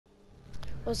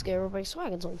What's good, everybody?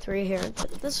 Swagons13 here.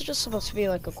 This is just supposed to be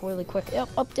like a really quick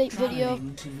update video,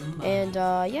 and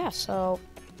yeah. So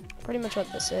pretty much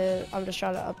what this is, I'm just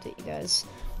trying to update you guys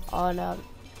on. I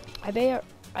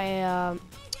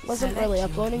wasn't really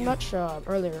uploading much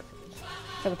earlier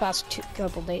for the past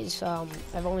couple days.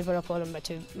 I've only been uploading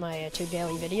my two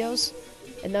daily videos,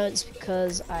 and that's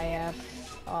because I have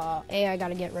A, I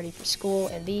gotta get ready for school,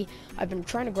 and B, I've been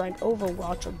trying to grind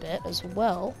Overwatch a bit as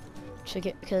well.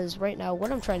 Because right now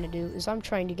what I'm trying to do is I'm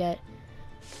trying to get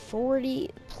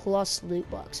 40 plus loot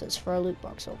boxes for a loot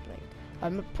box opening. I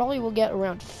probably will get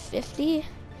around 50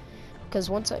 because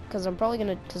I'm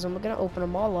gonna open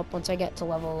them all up once I get to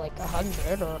level like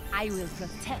 100 or I will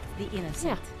protect the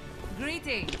innocent. Yeah.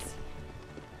 Greetings.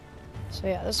 So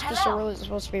yeah, this is just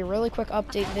supposed to be a really quick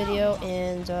update video,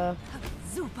 and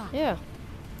yeah.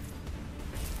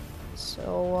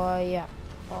 So yeah.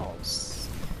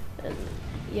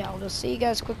 Yeah, I'll just see you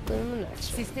guys quickly in the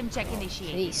next one. System check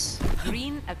initiated. Peace.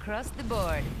 Green across the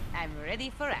board. I'm ready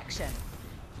for action.